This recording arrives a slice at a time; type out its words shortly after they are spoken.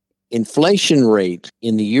inflation rate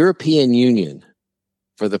in the European Union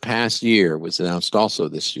for the past year was announced also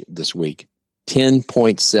this week,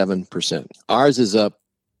 10.7%. Ours is up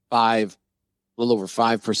a little over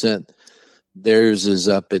 5%. Theirs is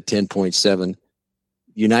up at 10.7.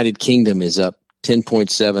 United Kingdom is up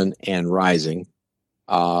 10.7 and rising.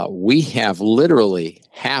 We have literally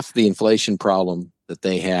half the inflation problem that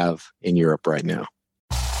they have in Europe right now.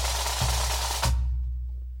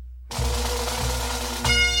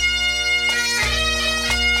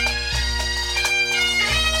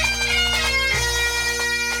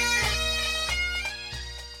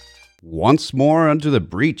 Once more unto the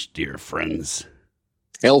breach, dear friends.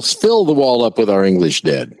 Else fill the wall up with our English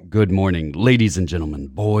dead. Good morning, ladies and gentlemen,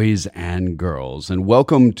 boys and girls, and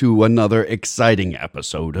welcome to another exciting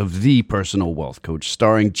episode of The Personal Wealth Coach,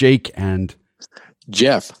 starring Jake and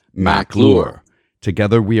Jeff McClure.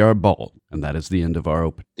 Together we are bald, and that is the end of our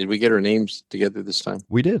open. Did we get our names together this time?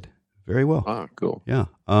 We did. Very well. Ah, cool. Yeah.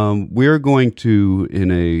 We're going to,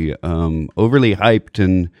 in a overly hyped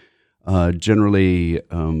and generally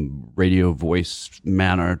radio voice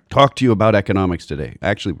manner, talk to you about economics today.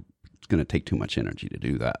 Actually, it's going to take too much energy to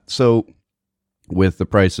do that. So with the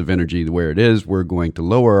price of energy where it is, we're going to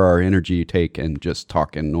lower our energy take and just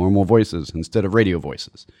talk in normal voices instead of radio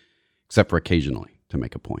voices, except for occasionally to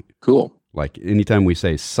make a point. Cool. Like anytime we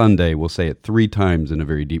say Sunday, we'll say it 3 times in a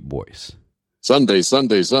very deep voice. Sunday,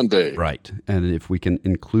 Sunday, Sunday. Right. And if we can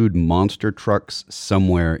include monster trucks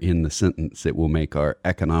somewhere in the sentence, it will make our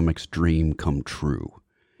economics dream come true.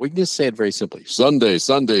 We can just say it very simply. Sunday,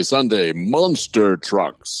 Sunday, Sunday, monster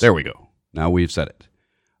trucks. There we go. Now we've said it.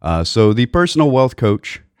 So the personal wealth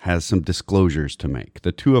coach has some disclosures to make.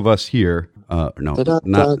 The two of us here, we're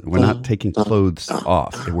not taking clothes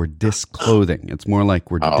off. We're disclothing. It's more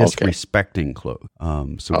like we're disrespecting clothes.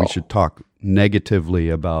 So we should talk negatively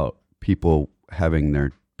about people having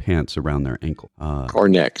their pants around their ankle. Or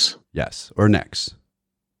necks. Yes, or necks.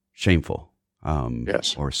 Shameful.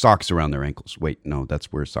 Yes. Or socks around their ankles. Wait, no,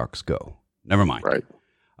 that's where socks go. Never mind. Right.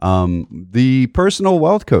 The personal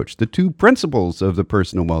wealth coach, the two principals of the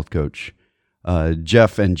personal wealth coach,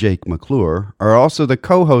 Jeff and Jake McClure, are also the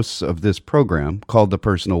co-hosts of this program called The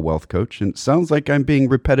Personal Wealth Coach. And it sounds like I'm being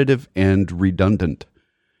repetitive and redundant.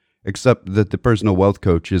 Except that the personal wealth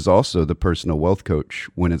coach is also the personal wealth coach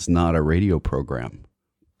when it's not a radio program.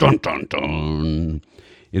 Dun, dun, dun.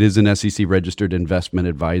 It is an SEC registered investment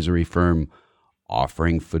advisory firm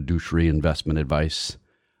offering fiduciary investment advice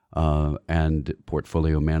and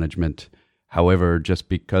portfolio management. However, just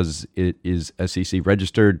because it is SEC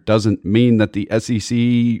registered doesn't mean that the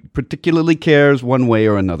SEC particularly cares one way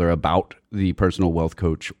or another about the personal wealth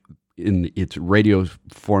coach in its radio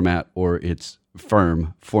format or its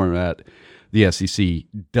firm format. The SEC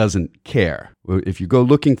doesn't care. If you go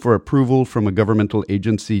looking for approval from a governmental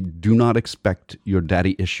agency, do not expect your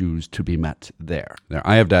daddy issues to be met there. Now,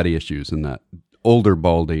 I have daddy issues, and that older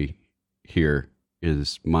Baldy here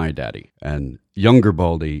is my daddy, and younger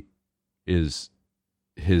Baldy is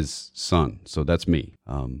his son. So that's me.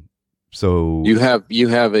 So you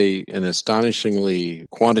have an astonishingly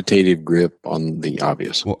quantitative grip on the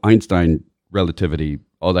obvious. Well, Einstein, relativity,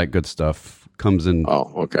 all that good stuff comes in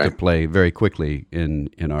to play very quickly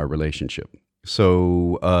in our relationship.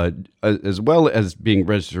 So as well as being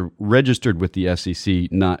registered with the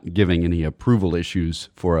SEC, not giving any approval issues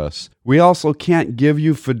for us, we also can't give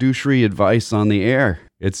you fiduciary advice on the air.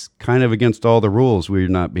 It's kind of against all the rules. We're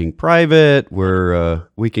not being private.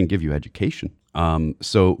 We can give you education.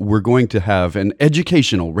 So we're going to have an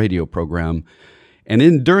educational radio program.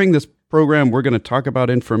 And during this program, we're going to talk about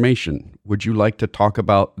information. Would you like to talk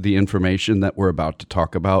about the information that we're about to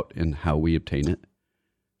talk about and how we obtain it?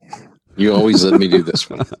 You always let me do this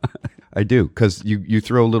one. I do, because you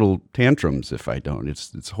throw little tantrums if I don't.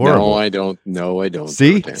 It's horrible. No, I don't.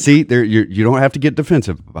 See, there you don't have to get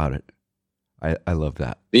defensive about it. I love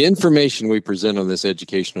that. The information we present on this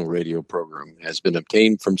educational radio program has been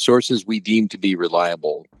obtained from sources we deem to be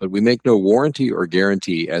reliable, but we make no warranty or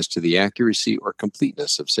guarantee as to the accuracy or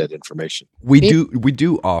completeness of said information. We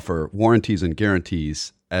do offer warranties and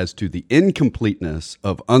guarantees as to the incompleteness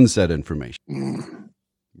of unsaid information.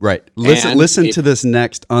 Right. Listen to this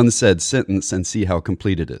next unsaid sentence and see how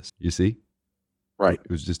complete it is. You see? Right.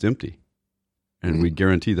 It was just empty. And we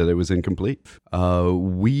guarantee that it was incomplete.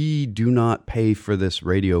 We do not pay for this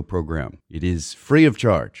radio program. It is free of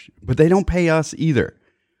charge. But they don't pay us either,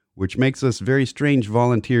 which makes us very strange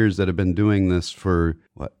volunteers that have been doing this for,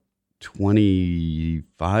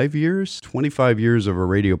 25 years? 25 years of a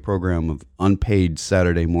radio program of unpaid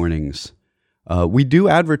Saturday mornings. We do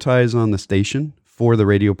advertise on the station for the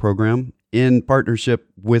radio program in partnership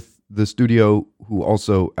with the studio who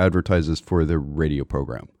also advertises for the radio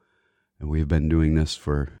program. And we've been doing this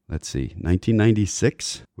for,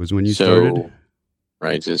 1996 was when you started?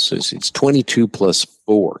 Right. It's 22 plus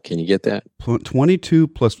 4. Can you get that? 22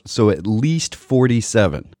 plus, so at least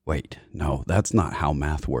 47. Wait, no, that's not how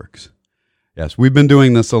math works. Yes, we've been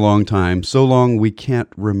doing this a long time, so long we can't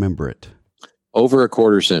remember it. Over a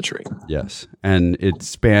quarter century. Yes, and it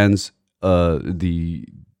spans the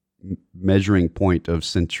measuring point of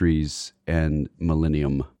centuries and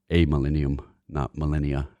millennium, a millennium, not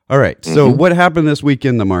millennia. All right, so what happened this week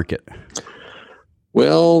in the market?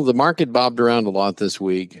 Well, the market bobbed around a lot this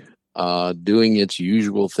week, doing its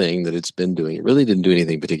usual thing that it's been doing. It really didn't do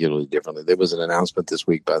anything particularly differently. There was an announcement this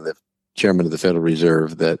week by the chairman of the Federal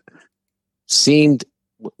Reserve that seemed,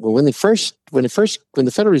 when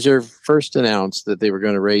the Federal Reserve first announced that they were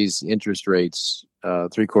going to raise interest rates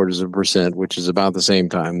 0.75%, which is about the same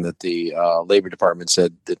time that the Labor Department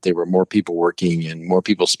said that there were more people working and more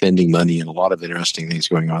people spending money and a lot of interesting things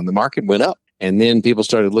going on, the market went up. And then people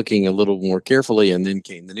started looking a little more carefully, and then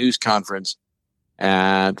came the news conference,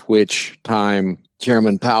 at which time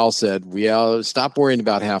Chairman Powell said, stop worrying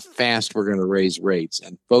about how fast we're going to raise rates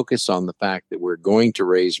and focus on the fact that we're going to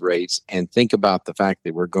raise rates, and think about the fact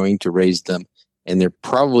that we're going to raise them and they're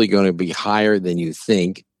probably going to be higher than you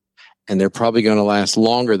think, and they're probably going to last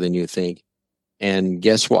longer than you think. And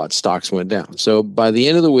guess what? Stocks went down. So by the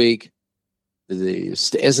end of the week, the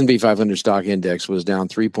S&P 500 stock index was down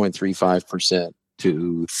 3.35%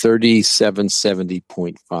 to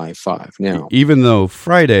 3770.55. Now, even though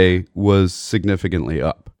Friday was significantly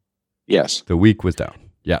up. Yes. The week was down.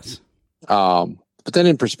 Yes. But then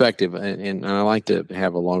in perspective, and I like to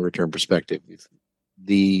have a longer term perspective, if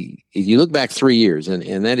you look back 3 years,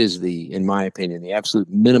 and that is in my opinion, the absolute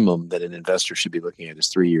minimum that an investor should be looking at is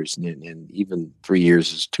 3 years, and even 3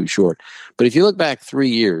 years is too short. But if you look back 3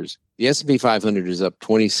 years, the S&P 500 is up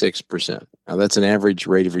 26%. Now, that's an average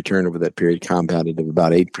rate of return over that period, compounded of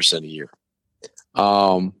about 8% a year.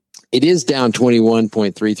 It is down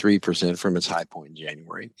 21.33% from its high point in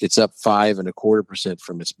January. It's up 5.25%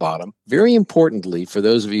 from its bottom. Very importantly, for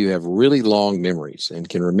those of you who have really long memories and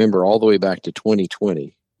can remember all the way back to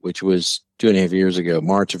 2020, which was 2.5 years ago,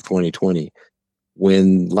 March of 2020,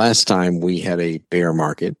 when last time we had a bear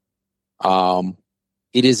market,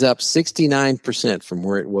 it is up 69% from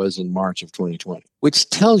where it was in March of 2020, which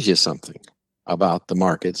tells you something about the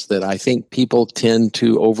markets that I think people tend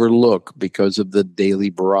to overlook because of the daily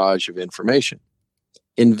barrage of information.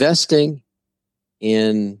 Investing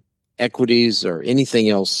in equities or anything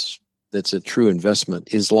else that's a true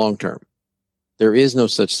investment is long-term. There is no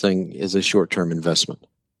such thing as a short-term investment.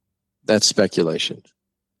 That's speculation.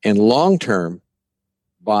 And long-term,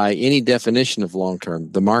 by any definition of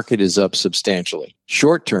long-term, the market is up substantially.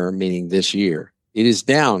 Short-term, meaning this year, it is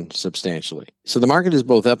down substantially. So the market is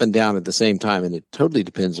both up and down at the same time, and it totally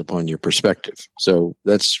depends upon your perspective. So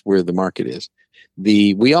that's where the market is.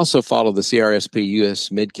 We also follow the CRSP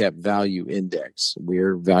US Mid-Cap Value Index.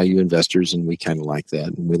 We're value investors, and we kind of like that,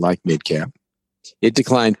 and we like mid-cap. It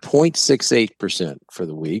declined 0.68% for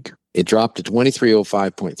the week. It dropped to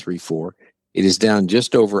 2305.34. It is down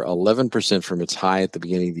just over 11% from its high at the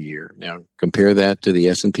beginning of the year. Now, compare that to the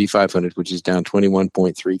S&P 500, which is down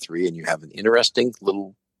 21.33, and you have an interesting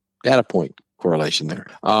little data point correlation there.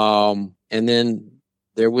 And then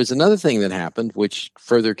there was another thing that happened, which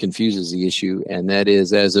further confuses the issue, and that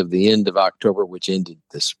is as of the end of October, which ended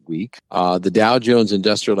this week, the Dow Jones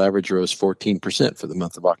Industrial Average rose 14% for the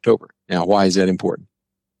month of October. Now, why is that important?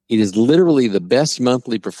 It is literally the best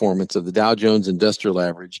monthly performance of the Dow Jones Industrial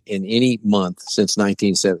Average in any month since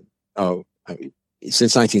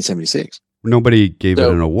 1976. Nobody gave it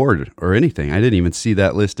an award or anything. I didn't even see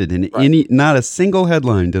that listed in not a single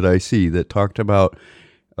headline did I see that talked about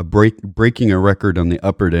breaking a record on the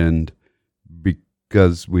upper end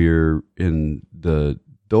because we're in the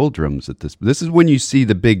doldrums at this. This is when you see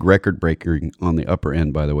the big record breaking on the upper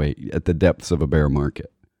end, by the way, at the depths of a bear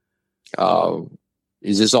market.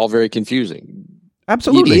 Is this all very confusing?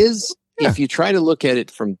 Absolutely. It is, if you try to look at it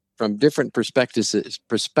from different perspectives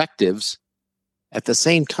at the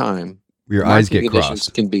same time. Your eyes get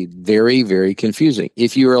crossed. Can be very, very confusing.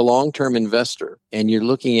 If you're a long-term investor and you're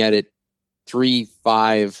looking at it 3,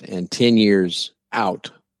 5, and 10 years out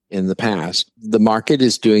in the past, the market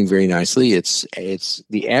is doing very nicely. It's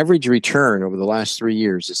the average return over the last 3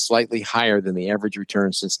 years is slightly higher than the average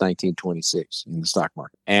return since 1926 in the stock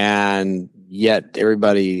market. And yet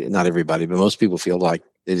not everybody, but most people feel like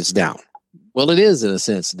it is down. Well, it is in a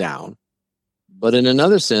sense down, but in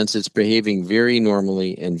another sense, it's behaving very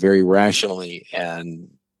normally and very rationally, and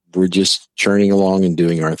we're just churning along and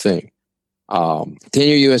doing our thing.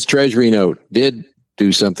 10-year U.S. Treasury note did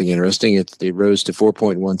do something interesting. It rose to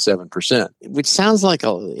 4.17%, which sounds like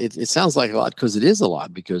it sounds like a lot, because it is a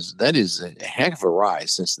lot, because that is a heck of a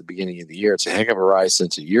rise since the beginning of the year. It's a heck of a rise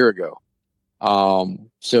since a year ago.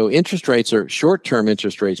 So interest rates, are short-term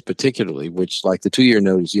interest rates particularly, which, like the 2-year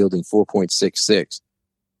note, is yielding 4.66.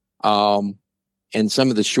 And some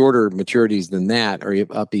of the shorter maturities than that are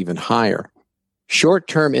up even higher.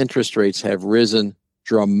 Short-term interest rates have risen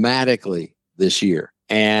dramatically this year.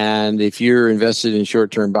 And if you're invested in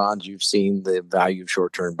short-term bonds, you've seen the value of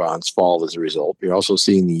short-term bonds fall as a result. You're also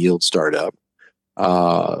seeing the yield start up.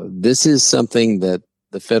 This is something that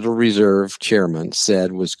the Federal Reserve chairman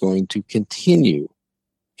said was going to continue.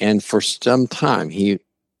 And for some time, he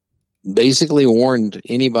basically warned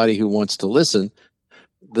anybody who wants to listen.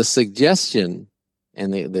 The suggestion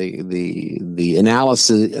and the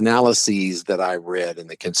analyses that I read, and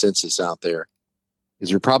the consensus out there, is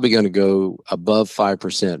you're probably going to go above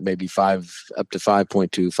 5%, maybe up to 5.2,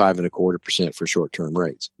 5.25% for short-term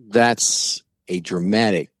rates. That's a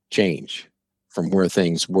dramatic change from where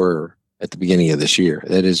things were at the beginning of this year.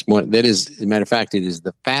 That is, as a matter of fact, it is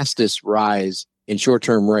the fastest rise in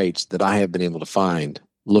short-term rates that I have been able to find,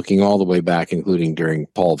 looking all the way back, including during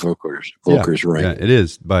Paul Volcker's reign. Yeah, it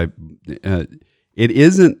is. It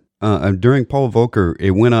isn't during Paul Volcker.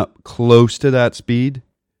 It went up close to that speed,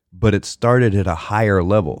 but it started at a higher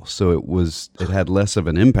level, so it had less of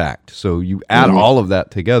an impact. So you add all of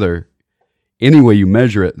that together, any way you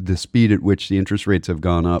measure it, the speed at which the interest rates have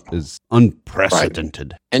gone up is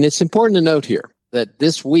unprecedented. Right. And it's important to note here that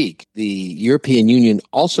this week, the European Union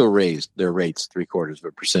also raised their rates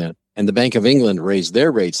 0.75%, and the Bank of England raised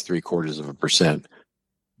their rates 0.75%.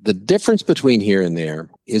 The difference between here and there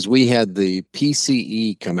is we had the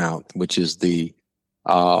PCE come out, which is the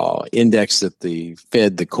index that the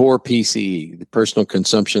Fed, the core PCE, the Personal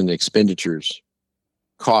Consumption Expenditures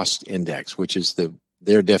Cost Index, which is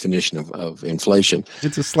their definition of inflation.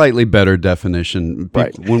 It's a slightly better definition.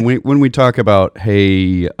 Right. When we talk about,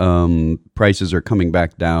 prices are coming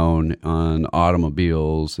back down on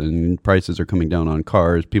automobiles and prices are coming down on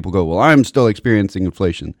cars, people go, well, I'm still experiencing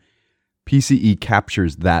inflation. PCE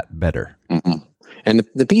captures that better. Mm-hmm. And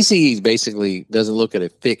the PCE basically doesn't look at a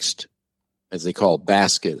fixed, as they call,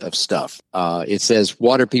 basket of stuff. It says,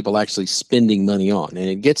 what are people actually spending money on? And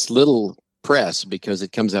it gets little press because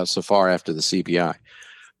it comes out so far after the CPI.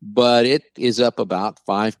 But it is up about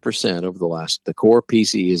 5% over the core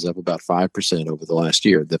PCE is up about 5% over the last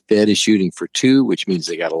year. The Fed is shooting for 2%, which means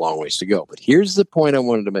they got a long ways to go. But here's the point I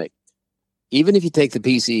wanted to make. Even if you take the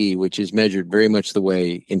PCE, which is measured very much the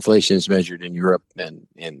way inflation is measured in Europe and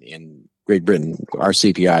in Great Britain, our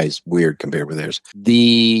CPI is weird compared with theirs.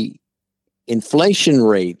 The inflation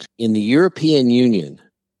rate in the European Union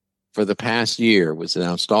for the past year was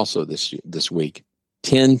announced also this week,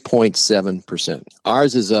 10.7%.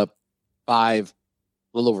 Ours is up a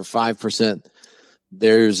little over 5%.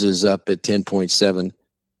 Theirs is up at 10.7%.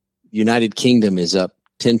 United Kingdom is up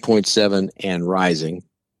 10.7% and rising.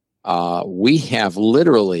 We have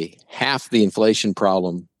literally half the inflation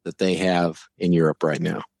problem that they have in Europe right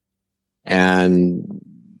now. And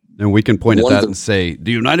we can point at that and say,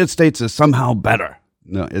 the United States is somehow better.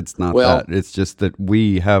 No, it's not that. It's just that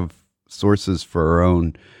we have sources for our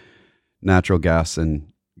own natural gas and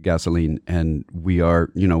gasoline. And we are,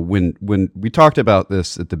 when we talked about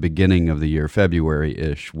this at the beginning of the year,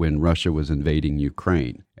 February-ish, when Russia was invading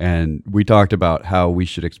Ukraine, and we talked about how we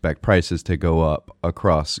should expect prices to go up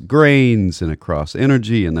across grains and across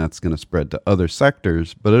energy, and that's going to spread to other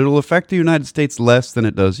sectors, but it'll affect the United States less than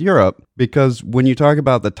it does Europe, because when you talk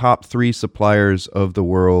about the top 3 suppliers of the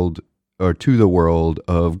world, or to the world,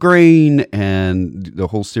 of grain and the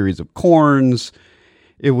whole series of corns,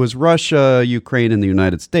 it was Russia, Ukraine, and the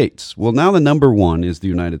United States. Well, now the number 1 is the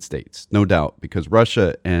United States, no doubt, because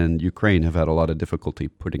Russia and Ukraine have had a lot of difficulty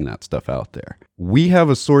putting that stuff out there. We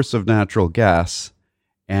have a source of natural gas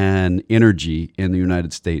and energy in the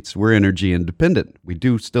United States. We're energy independent. We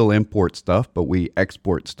do still import stuff, but we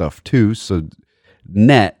export stuff too. So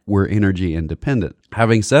net, we're energy independent.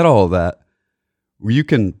 Having said all of that, you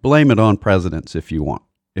can blame it on presidents if you want.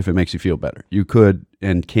 If it makes you feel better, you could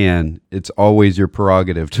and can. It's always your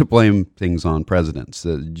prerogative to blame things on presidents.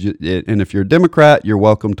 And if you're a Democrat, you're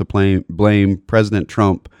welcome to blame President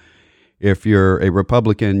Trump. If you're a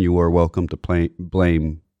Republican, you are welcome to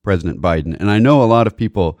blame President Biden. And I know a lot of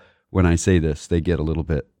people, when I say this, they get a little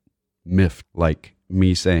bit miffed, like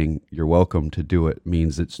me saying you're welcome to do it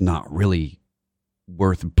means it's not really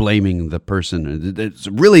worth blaming the person. It's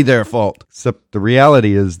really their fault. Except the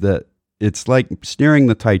reality is that it's like steering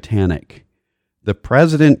the Titanic. The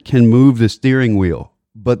president can move the steering wheel,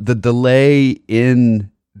 but the delay in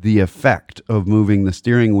the effect of moving the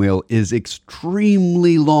steering wheel is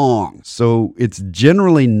extremely long. So it's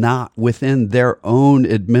generally not within their own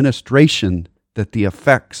administration that the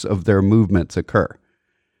effects of their movements occur.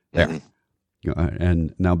 There.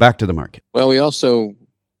 And now back to the market. Well, we also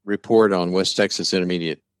report on West Texas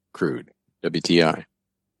Intermediate crude, WTI,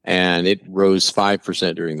 and it rose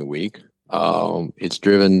 5% during the week. It's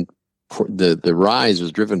driven, the rise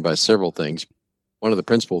was driven by several things. One of the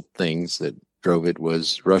principal things that drove it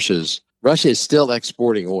was Russia is still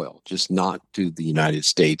exporting oil, just not to the United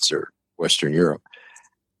States or Western Europe.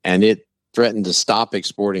 And it threatened to stop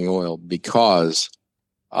exporting oil because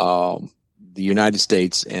the United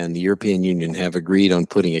States and the European Union have agreed on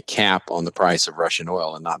putting a cap on the price of Russian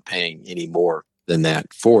oil and not paying any more than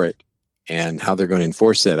that for it. And how they're going to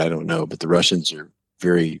enforce that, I don't know. But the Russians are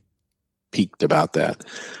very piqued about that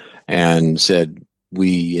and said,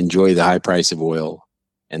 we enjoy the high price of oil.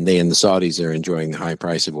 And they and the Saudis are enjoying the high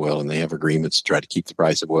price of oil, and they have agreements to try to keep the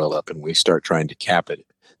price of oil up, and we start trying to cap it.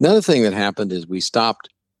 Another thing that happened is we stopped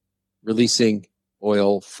releasing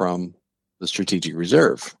oil from the strategic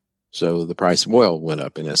reserve. So the price of oil went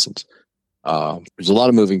up in essence. There's a lot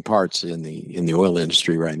of moving parts in the oil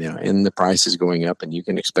industry right now, and the price is going up, and you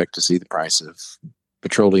can expect to see the price of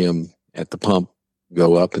petroleum at the pump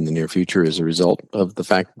go up in the near future as a result of the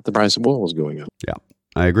fact that the price of oil is going up. Yeah,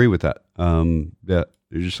 I agree with that.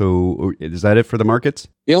 So is that it for the markets?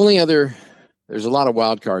 The only other, there's a lot of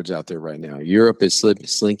wild cards out there right now. Europe is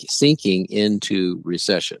sinking into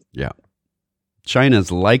recession. Yeah.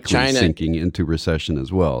 China's likely sinking into recession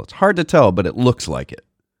as well. It's hard to tell, but it looks like it.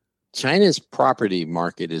 China's property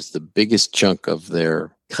market is the biggest chunk of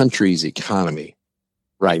their country's economy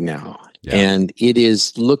right now. Yeah. And it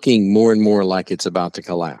is looking more and more like it's about to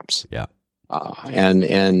collapse. Yeah.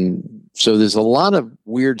 And so there's a lot of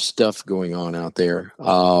weird stuff going on out there.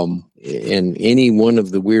 And any one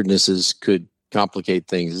of the weirdnesses could complicate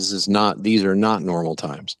things. These are not normal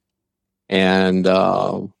times. And,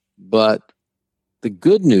 but the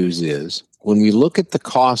good news is when we look at the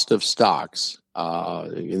cost of stocks,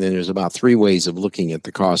 and then there's about three ways of looking at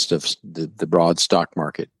the cost of the broad stock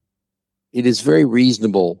market. It is very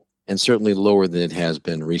reasonable and certainly lower than it has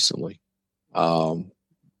been recently.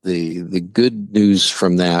 The good news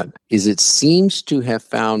from that is it seems to have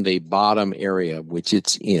found a bottom area which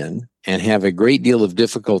it's in and have a great deal of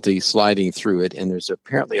difficulty sliding through it. And there's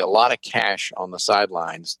apparently a lot of cash on the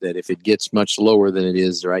sidelines that if it gets much lower than it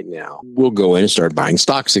is right now, we'll go in and start buying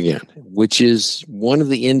stocks again, which is one of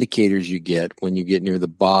the indicators you get when you get near the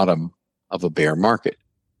bottom of a bear market.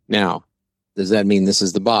 Now, does that mean this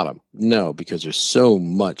is the bottom? No, because there's so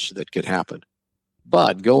much that could happen.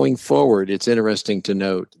 But going forward, it's interesting to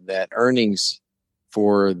note that earnings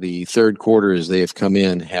for the third quarter as they have come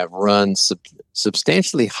in have run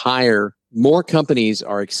substantially higher. More companies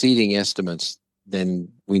are exceeding estimates than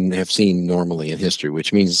we have seen normally in history,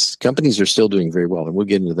 which means companies are still doing very well. And we'll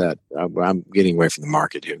get into that. I'm getting away from the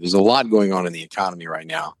market here. There's a lot going on in the economy right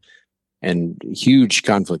now and huge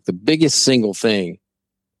conflict. The biggest single thing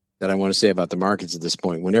that I want to say about the markets at this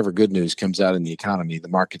point, whenever good news comes out in the economy, the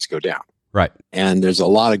markets go down. Right. And there's a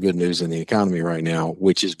lot of good news in the economy right now,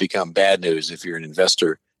 which has become bad news if you're an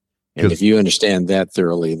investor. And if you understand that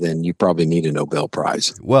thoroughly, then you probably need a Nobel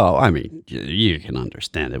Prize. Well, I mean, you can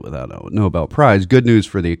understand it without a Nobel Prize. Good news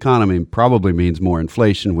for the economy probably means more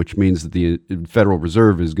inflation, which means that the Federal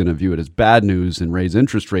Reserve is going to view it as bad news and raise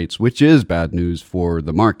interest rates, which is bad news for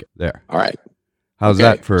the market. There. All right. How's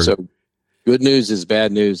that for... So good news is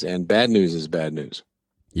bad news, and bad news is bad news.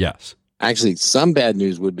 Yes. Actually, some bad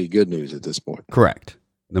news would be good news at this point. Correct.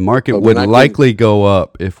 The market would likely go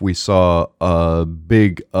up if we saw a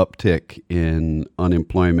big uptick in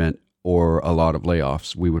unemployment or a lot of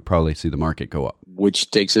layoffs. We would probably see the market go up.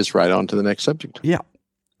 Which takes us right on to the next subject. Yeah.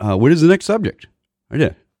 What is the next subject?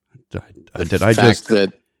 I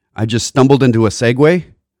just stumbled into a segue,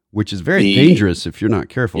 which is very dangerous if you're not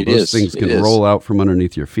careful. Those things can roll out from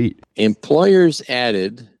underneath your feet. Employers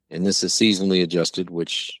added, and this is seasonally adjusted,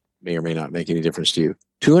 which may or may not make any difference to you,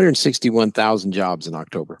 261,000 jobs in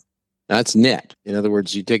October. That's net. In other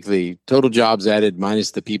words, you take the total jobs added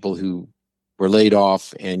minus the people who were laid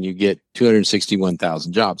off, and you get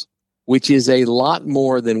 261,000 jobs, which is a lot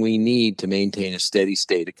more than we need to maintain a steady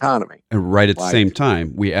state economy. And right at the same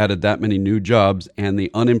time, we added that many new jobs, and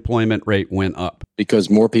the unemployment rate went up. Because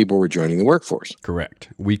more people were joining the workforce. Correct.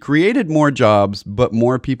 We created more jobs, but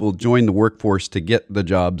more people joined the workforce to get the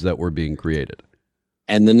jobs that were being created.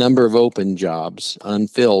 And the number of open jobs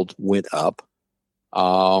unfilled went up.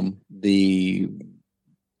 The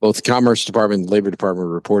both the Commerce Department and the Labor Department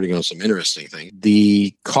are reporting on some interesting things.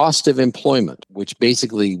 The cost of employment, which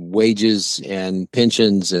basically wages and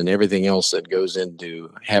pensions and everything else that goes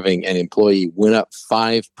into having an employee, went up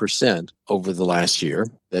 5% over the last year.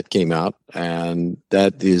 That came out, and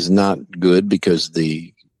that is not good because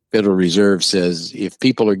the Federal Reserve says if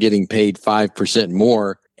people are getting paid 5%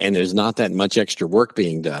 more, and there's not that much extra work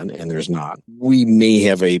being done, and there's not, we may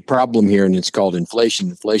have a problem here, and it's called inflation.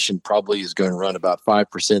 Inflation probably is going to run about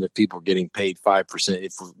 5% if people are getting paid 5%.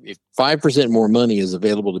 If 5% more money is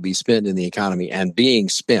available to be spent in the economy and being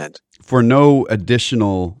spent for no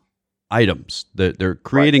additional items, they're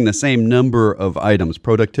creating the same number of items.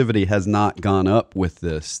 Productivity has not gone up with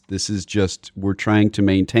this. This is just, we're trying to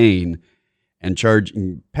maintain and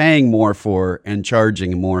paying more for and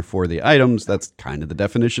charging more for the items. That's kind of the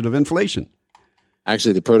definition of inflation.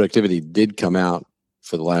 Actually, the productivity did come out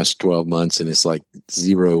for the last 12 months, and it's like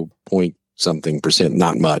 0 point something percent,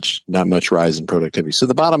 not much rise in productivity. So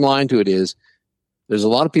the bottom line to it is there's a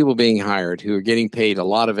lot of people being hired who are getting paid a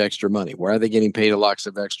lot of extra money. Why are they getting paid a lot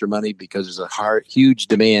of extra money? Because there's a huge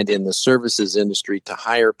demand in the services industry to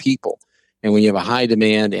hire people. And when you have a high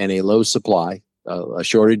demand and a low supply, a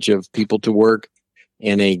shortage of people to work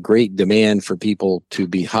and a great demand for people to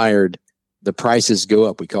be hired, the prices go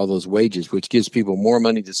up. We call those wages, which gives people more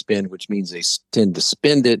money to spend, which means they tend to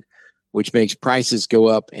spend it, which makes prices go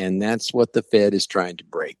up. And that's what the Fed is trying to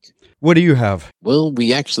break. What do you have? Well, we've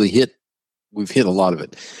hit a lot of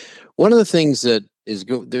it. One of the things that is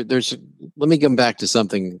let me come back to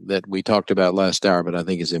something that we talked about last hour, but I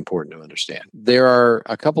think is important to understand. There are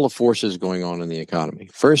a couple of forces going on in the economy.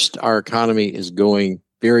 First, our economy is going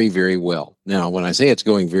very, very well. Now, when I say it's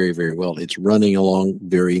going very, very well, it's running along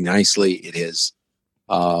very nicely. It is.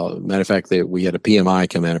 Matter of fact, we had a PMI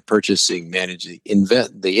come out of Purchasing Management,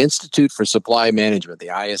 the Institute for Supply Management,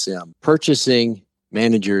 the ISM, Purchasing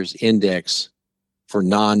Managers Index for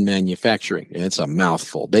non-manufacturing. And it's a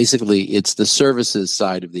mouthful. Basically, it's the services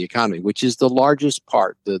side of the economy, which is the largest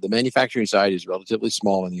part. The manufacturing side is relatively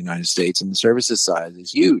small in the United States, and the services side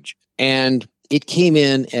is huge. And it came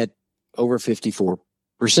in at over 54%.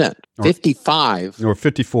 55. Or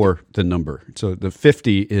 54, the number. So the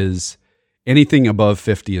 50 is anything above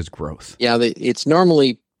 50 is growth. Yeah, it's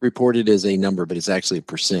normally reported as a number, but it's actually a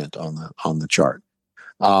percent on the chart.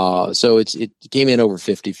 So it came in over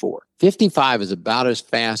 54. 55 is about as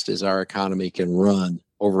fast as our economy can run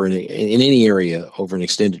over in any area over an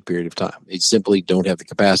extended period of time. It simply don't have the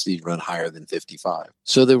capacity to run higher than 55.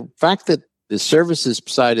 So the fact that the services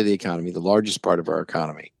side of the economy, the largest part of our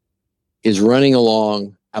economy, is running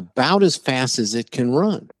along about as fast as it can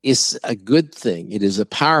run is a good thing. It is a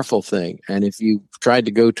powerful thing. And if you've tried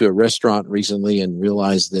to go to a restaurant recently and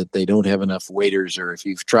realized that they don't have enough waiters, or if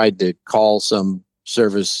you've tried to call some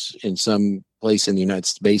service in some place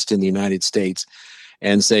based in the United States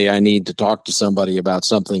and say, I need to talk to somebody about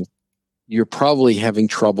something, you're probably having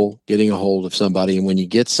trouble getting a hold of somebody. And when you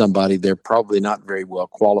get somebody, they're probably not very well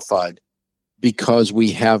qualified because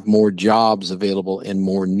we have more jobs available and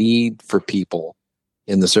more need for people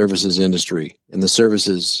in the services industry and the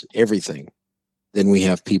services, everything, than we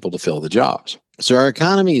have people to fill the jobs. So our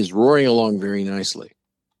economy is roaring along very nicely.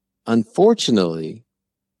 Unfortunately,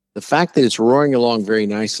 the fact that it's roaring along very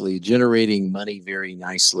nicely, generating money very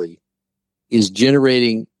nicely, is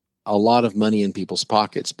generating a lot of money in people's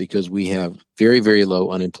pockets because we have very, very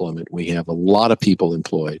low unemployment. We have a lot of people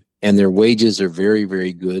employed, and their wages are very,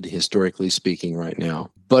 very good, historically speaking, right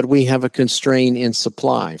now. But we have a constraint in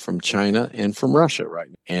supply from China and from Russia right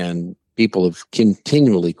now. And people have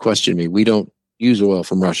continually questioned me. We don't use oil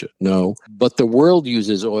from Russia. No, but the world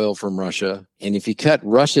uses oil from Russia. And if you cut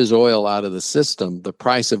Russia's oil out of the system, the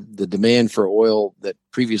price of the demand for oil that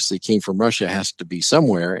previously came from Russia has to be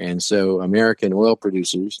somewhere. And so American oil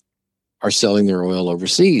producers are selling their oil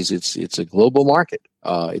overseas. It's a global market.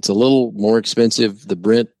 It's a little more expensive. The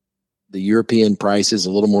Brent, the European price, is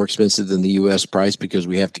a little more expensive than the U.S. price because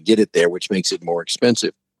we have to get it there, which makes it more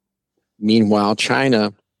expensive. Meanwhile,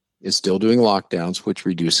 China is still doing lockdowns, which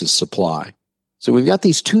reduces supply. So we've got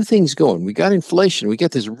these two things going. We got inflation. We got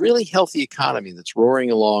this really healthy economy that's roaring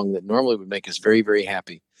along that normally would make us very, very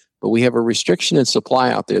happy. But we have a restriction in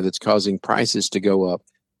supply out there that's causing prices to go up.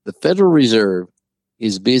 The Federal Reserve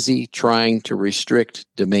is busy trying to restrict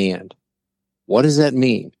demand. What does that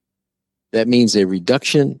mean? That means a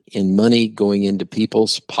reduction in money going into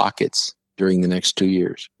people's pockets during the next 2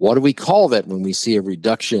 years. What do we call that when we see a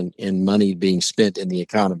reduction in money being spent in the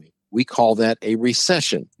economy? We call that a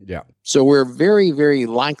recession. Yeah. So we're very, very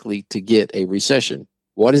likely to get a recession.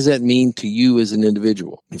 What does that mean to you as an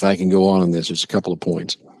individual? If I can go on this, there's a couple of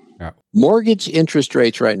points. Yeah. Mortgage interest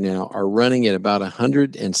rates right now are running at about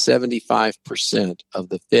 175% of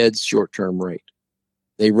the Fed's short-term rate.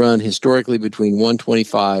 They run historically between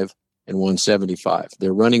 125 and 175.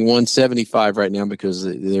 They're running 175 right now because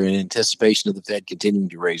they're in anticipation of the Fed continuing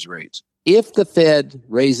to raise rates. If the Fed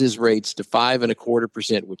raises rates to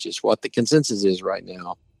 5.25%, which is what the consensus is right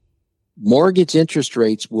now, mortgage interest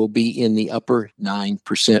rates will be in the upper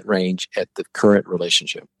 9% range at the current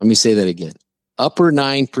relationship. Let me say that again. Upper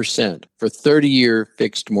 9% for 30-year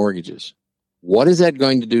fixed mortgages. What is that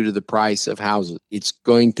going to do to the price of houses? It's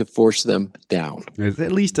going to force them down. There's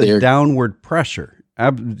at least a downward pressure.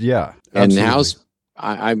 Yeah. And house,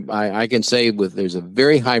 I can say there's a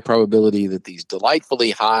very high probability that these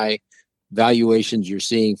delightfully high valuations you're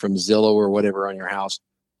seeing from Zillow or whatever on your house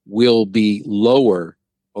will be lower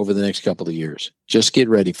over the next couple of years. Just get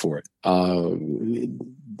ready for it.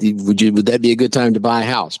 Would that be a good time to buy a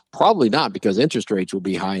house? Probably not, because interest rates will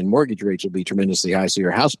be high and mortgage rates will be tremendously high. So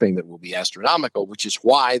your house payment will be astronomical, which is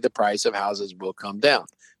why the price of houses will come down.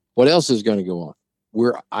 What else is going to go on?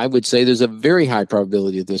 I would say there's a very high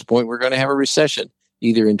probability at this point we're going to have a recession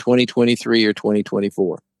either in 2023 or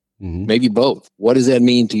 2024. Mm-hmm. Maybe both. What does that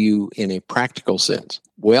mean to you in a practical sense?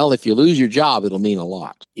 Well, if you lose your job, it'll mean a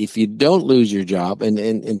lot. If you don't lose your job,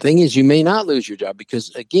 and thing is, you may not lose your job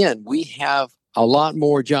because, again, we have a lot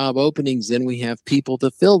more job openings than we have people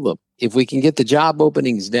to fill them. If we can get the job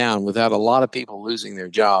openings down without a lot of people losing their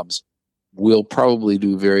jobs, we'll probably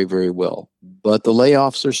do very, very well. But the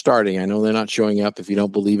layoffs are starting. I know they're not showing up. If you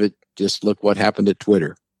don't believe it, just look what happened at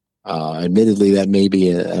Twitter. Admittedly, that may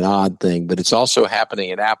be an odd thing, but it's also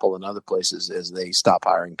happening at Apple and other places as they stop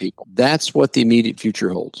hiring people. That's what the immediate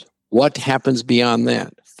future holds. What happens beyond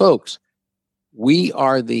that? Folks, we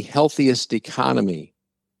are the healthiest economy,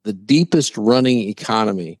 the deepest running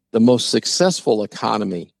economy, the most successful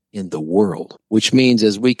economy in the world, which means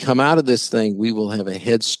as we come out of this thing, we will have a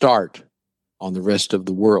head start on the rest of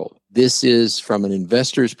the world. This is from an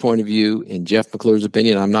investor's point of view, in Jeff McClure's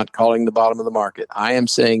opinion. I'm not calling the bottom of the market. I am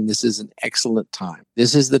saying this is an excellent time.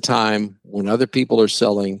 This is the time when other people are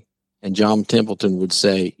selling, and John Templeton would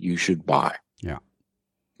say you should buy. Yeah.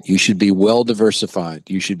 You should be well diversified.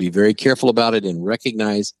 You should be very careful about it and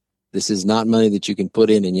recognize this is not money that you can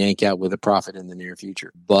put in and yank out with a profit in the near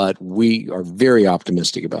future. But we are very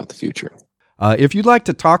optimistic about the future. If you'd like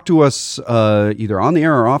to talk to us either on the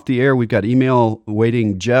air or off the air, we've got email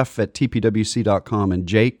waiting, jeff@tpwc.com and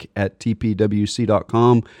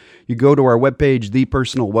jake@tpwc.com. You go to our webpage,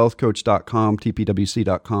 thepersonalwealthcoach.com,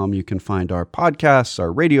 tpwc.com. You can find our podcasts,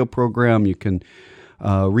 our radio program. You can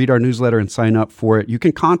read our newsletter and sign up for it. You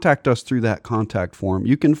can contact us through that contact form.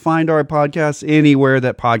 You can find our podcasts anywhere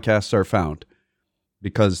that podcasts are found,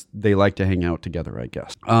 because they like to hang out together, I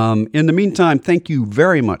guess. In the meantime, thank you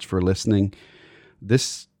very much for listening.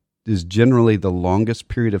 This is generally the longest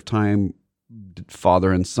period of time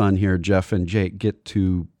father and son here, Jeff and Jake, get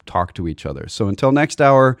to talk to each other. So until next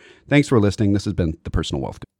hour, thanks for listening. This has been The Personal Wealth Coach.